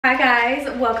Hi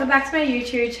guys, welcome back to my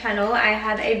YouTube channel. I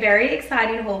have a very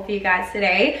exciting haul for you guys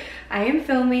today. I am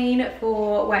filming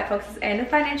for White Fox's end of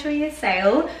financial year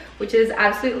sale, which is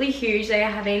absolutely huge. They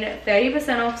are having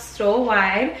 30% off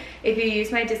store-wide. If you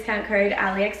use my discount code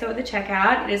AliExo at the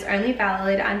checkout, it is only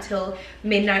valid until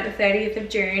midnight the 30th of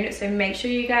June. So make sure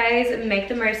you guys make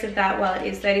the most of that while it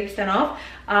is 30% off.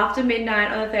 After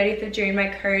midnight on the 30th of June, my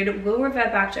code will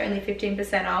revert back to only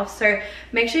 15% off. So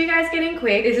make sure you guys get in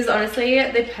quick. This is honestly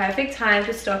the perfect time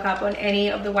to stock up on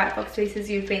any of the White Fox pieces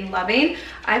you've been loving.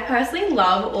 I personally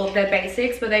love all of their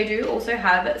basics, but they do also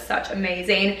have such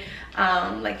amazing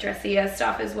like dressier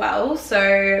stuff as well.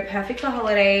 So perfect for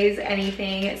holidays,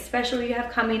 anything special you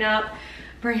have coming up.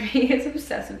 Brady is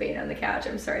obsessed with being on the couch.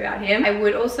 I'm sorry about him. I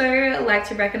would also like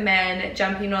to recommend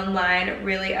jumping online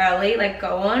really early. Like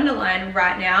go online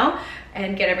right now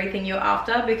and get everything you're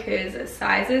after, because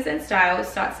sizes and styles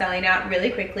start selling out really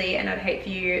quickly and I'd hate for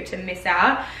you to miss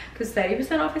out, because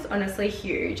 30% off is honestly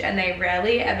huge and they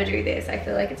rarely ever do this. I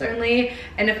feel like it's only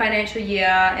end of financial year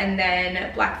and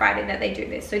then Black Friday that they do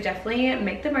this. So definitely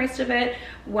make the most of it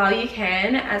while you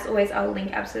can. As always, I'll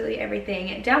link absolutely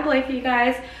everything down below for you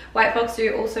guys. White Fox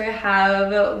do also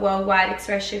have worldwide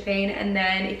express shipping, and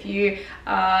then if you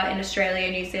are in Australia,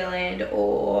 New Zealand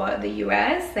or the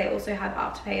US, they also have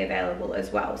Afterpay available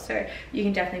as well, so you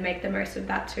can definitely make the most of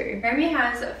that too. Jeremy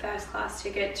has a first class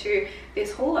ticket to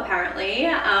this haul apparently,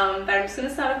 but I'm just going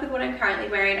to start off with what I'm currently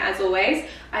wearing. As always,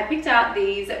 I picked out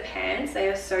these pants. They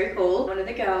are so cool. One of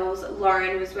the girls,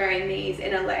 Lauren, was wearing these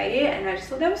in LA and I just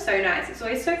thought they were so nice. It's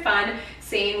always so fun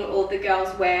seeing what all the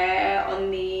girls wear on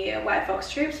the White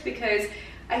Fox trips, because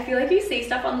I feel like you see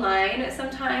stuff online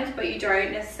sometimes, but you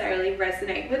don't necessarily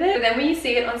resonate with it. But then when you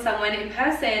see it on someone in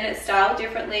person, styled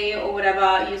differently or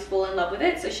whatever, you just fall in love with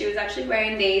it. So she was actually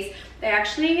wearing these. They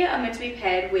actually are meant to be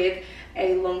paired with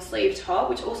a long sleeve top,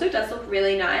 which also does look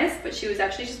really nice, but she was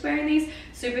actually just wearing these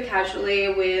super casually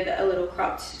with a little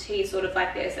cropped tee sort of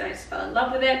like this, and I just fell in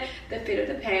love with it. The fit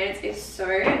of the pants is so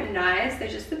nice. They're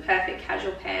just the perfect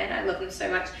casual pant. I love them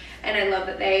so much, and I love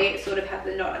that they sort of have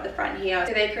the knot at the front here,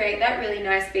 so they create that really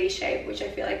nice V shape, which I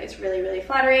feel like is really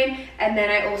flattering. And then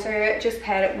I also just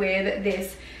paired it with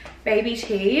this baby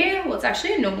tee. Well, it's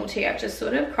actually a normal tee. I've just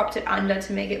sort of cropped it under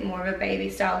to make it more of a baby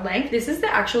style length. This is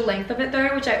the actual length of it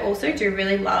though, which I also do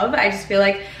really love. I just feel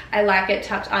like I like it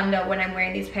tucked under when I'm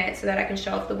wearing these pants so that I can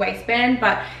show off the waistband,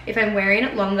 but if I'm wearing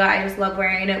it longer, I just love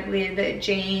wearing it with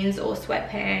jeans or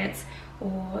sweatpants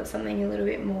or something a little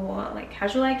bit more like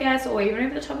casual, I guess, or even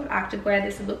over the top of activewear.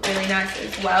 This would look really nice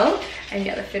as well. And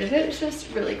yeah, the fit of it is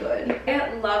just really good.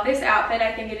 I love this outfit.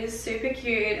 I think it is super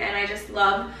cute, and I just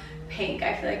love pink.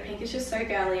 I feel like pink is just so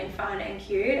girly and fun and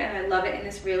cute, and I love it in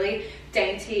this really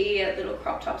dainty little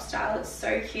crop top style. It's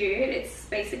so cute. It's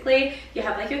basically, you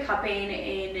have like your cupping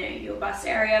in your bust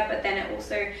area, but then it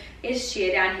also is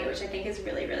sheer down here, which I think is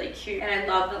really cute, and I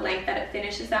love the length that it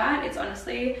finishes at. It's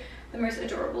honestly the most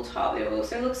adorable top. It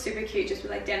also looks super cute just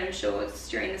with like denim shorts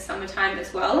during the summertime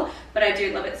as well, but I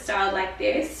do love it styled like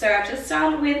this. So I've just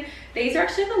styled with, these are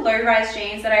actually the low-rise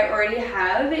jeans that I already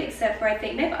have, except for I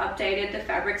think they've updated the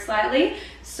fabric slightly.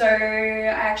 So I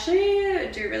actually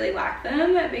do really like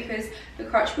them, because the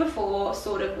crotch before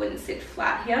sort of wouldn't sit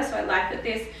flat here, so I like that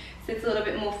this sits a little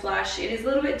bit more flush. It is a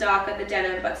little bit darker, the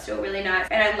denim, but still really nice,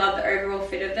 and I love the overall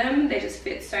fit of them. They just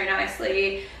fit so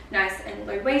nicely. Nice and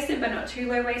low-waisted, but not too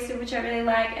low-waisted, which I really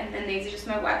like. And then these are just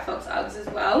my White Fox Uggs as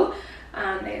well.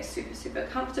 They are super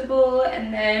comfortable.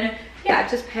 And then yeah, I've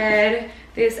just paired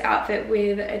this outfit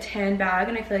with a tan bag,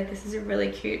 and I feel like this is a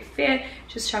really cute fit.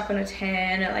 Just chuck on a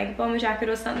tan like bomber jacket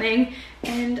or something,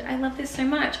 and I love this so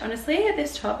much. Honestly,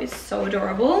 this top is so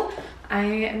adorable. I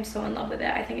am so in love with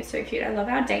it. I think it's so cute. I love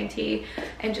how dainty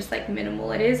and just like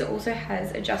minimal it is. It also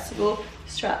has adjustable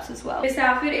straps as well. This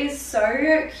outfit is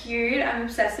so cute. I'm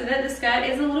obsessed with it. The skirt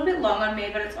is a little bit long on me,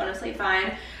 but it's honestly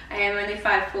fine. I am only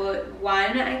 5'1",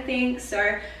 I think,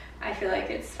 so I feel like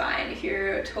it's fine. If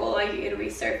you're taller, it'll be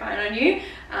so fine on you.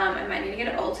 I might need to get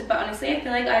it altered, but honestly, I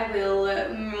feel like I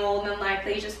will more than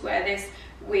likely just wear this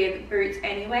with boots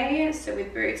anyway. So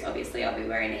with boots, obviously I'll be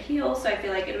wearing a heel, so I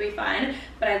feel like it'll be fine.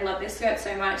 But I love this skirt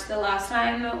so much. The last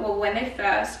time, well, when they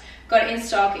first got it in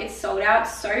stock, it sold out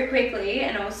so quickly,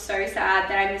 and I was so sad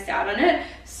that I missed out on it.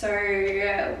 So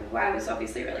I was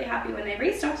obviously really happy when they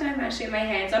restocked and I managed to get my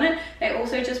hands on it. They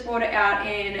also just brought it out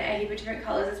in a heap of different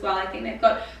colors as well. I think they've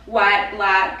got white,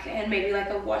 black, and maybe like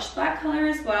a washed black color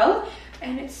as well.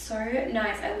 And it's so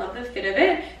nice. I love the fit of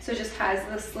it. So it just has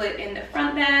the slit in the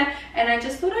front there, and I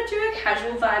just thought I'd do a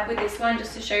casual vibe with this one,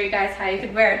 just to show you guys how you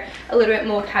could wear it a little bit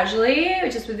more casually,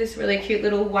 just with this really cute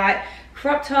little white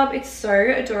crop top. It's so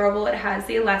adorable. It has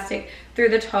the elastic through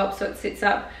the top, so it sits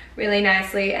up really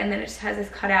nicely, and then it just has this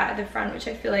cutout at the front, which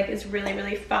I feel like is really,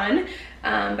 really fun.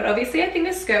 But obviously I think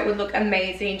the skirt would look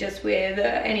amazing just with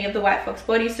any of the White Fox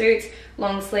bodysuits,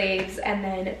 long sleeves, and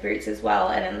then boots as well,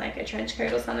 and then like a trench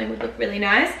coat or something would look really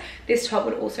nice. This top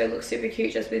would also look super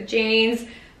cute just with jeans,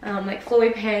 like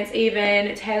flowy pants,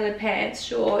 even tailored pants,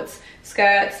 shorts,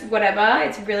 skirts, whatever.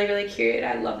 It's really, really cute.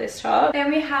 I love this top.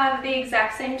 Then we have the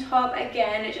exact same top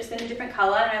again, just in a different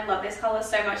color, and I love this color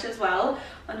so much as well.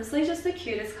 Honestly, just the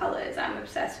cutest colors. I'm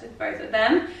obsessed with both of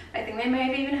them. I think they may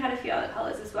have even had a few other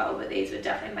colors as well, but these were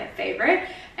definitely my favorite.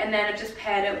 And then I've just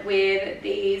paired it with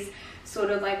these sort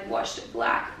of like washed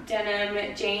black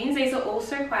denim jeans. These are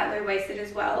also quite low-waisted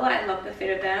as well. I love the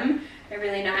fit of them. They're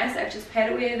really nice. I've just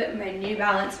paired it with my New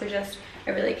Balance for just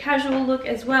a really casual look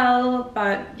as well.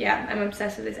 But yeah, I'm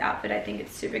obsessed with this outfit. I think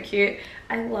it's super cute.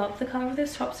 I love the color of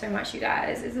this top so much, you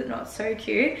guys. Is it not so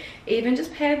cute? Even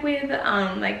just paired with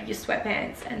like your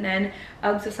sweatpants and then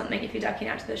Uggs or something if you're ducking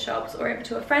out to the shops or over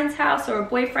to a friend's house or a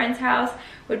boyfriend's house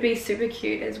would be super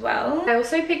cute as well. I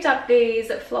also picked up these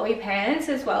flowy pants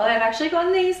as well. I've actually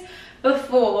gotten these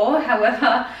before,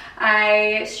 however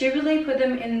I stupidly put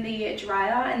them in the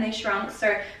dryer and they shrunk.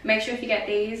 So make sure if you get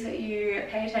these, you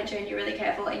pay attention, you're really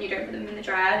careful, and you don't put them in the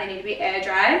dryer. They need to be air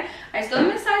dried. I just got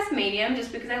them in a size medium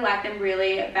just because I like them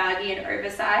really baggy and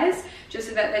oversized, just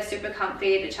so that they're super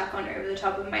comfy to chuck on over the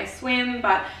top of my swim.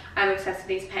 But I'm obsessed with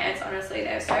these pants. Honestly,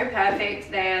 they're so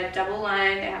perfect. They're double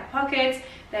lined, they have pockets,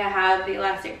 they have the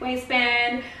elastic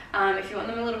waistband. If you want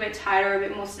them a little bit tighter or a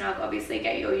bit more snug, obviously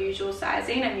get your usual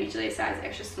sizing. I'm usually a size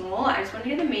extra small. I just want to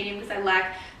get the medium because I like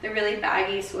the really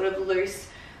baggy sort of loose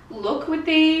look with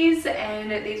these,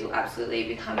 and these will absolutely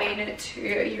be coming to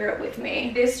Europe with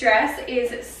me. This dress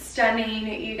is stunning,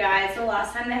 you guys. The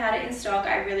last time they had it in stock,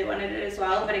 I really wanted it as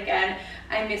well, but again,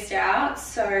 I missed out,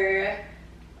 so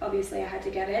obviously I had to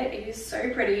get it. It is so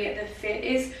pretty. The fit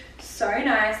is so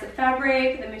nice. The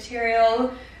fabric, the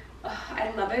material, oh,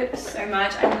 I love it so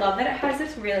much. I love that it has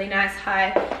this really nice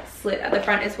high slit at the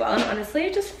front as well, and honestly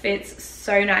it just fits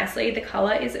so nicely. The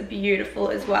color is beautiful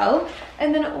as well,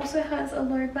 and then it also has a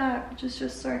low back, which is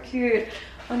just so cute.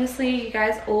 Honestly, you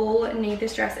guys all need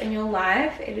this dress in your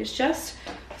life. It is just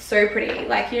so pretty.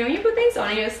 Like, you know, when you put these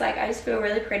on, you're just like, I just feel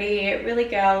really pretty, really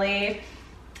girly.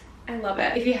 I love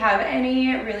it. If you have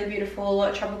any really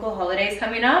beautiful tropical holidays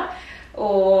coming up,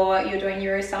 or you're doing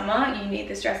Euro summer, you need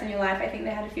this dress in your life. I think they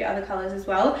had a few other colors as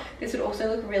well. This would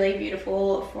also look really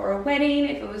beautiful for a wedding,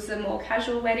 if it was a more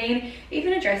casual wedding.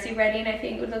 Even a dressy wedding I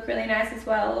think would look really nice as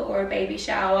well, or a baby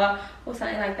shower or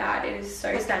something like that. It is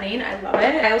so stunning. I love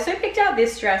it. I also picked out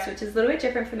this dress, which is a little bit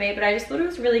different for me, but I just thought it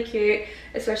was really cute,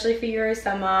 especially for Euro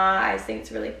summer. I just think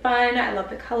it's really fun. I love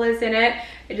the colors in it.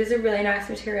 It is a really nice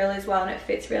material as well, and it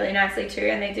fits really nicely too.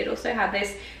 And they did also have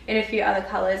this in a few other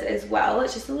colors as well.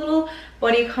 It's just a little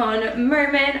bodycon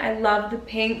moment. I love the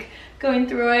pink going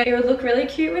through it. It would look really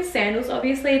cute with sandals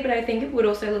obviously, but I think it would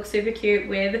also look super cute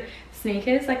with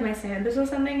sneakers like my Sandals or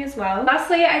something as well.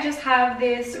 Lastly, I just have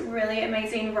this really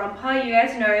amazing romper. You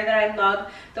guys know that I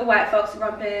love the White Fox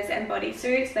rompers and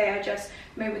bodysuits. They are just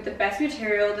made with the best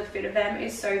material. The fit of them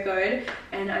is so good,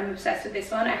 and I'm obsessed with this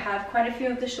one. I have quite a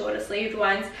few of the shorter sleeved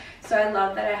ones, so I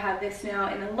love that I have this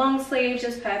now in the long sleeve,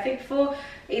 just perfect for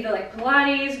either like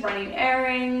Pilates, running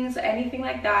errands, anything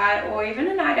like that, or even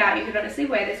a night out. You could honestly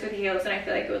wear this with heels and I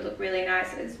feel like it would look really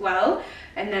nice as well,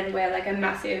 and then wear like a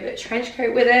massive trench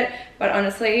coat with it. But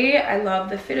honestly, I love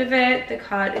the fit of it. The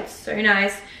cut, it's so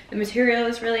nice. The material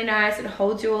is really nice. It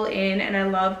holds you all in, and I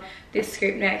love this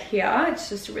scoop neck here. It's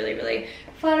just really, really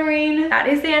flattering. That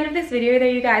is the end of this video though,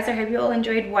 you guys. I hope you all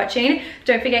enjoyed watching.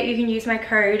 Don't forget you can use my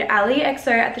code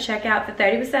AliXO at the checkout for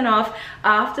 30% off.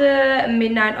 After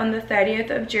midnight on the 30th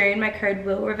of June, my code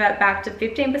will revert back to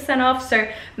 15% off, so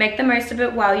make the most of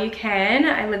it while you can.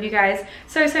 I love you guys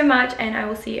so, so much, and I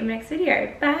will see you in my next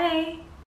video. Bye!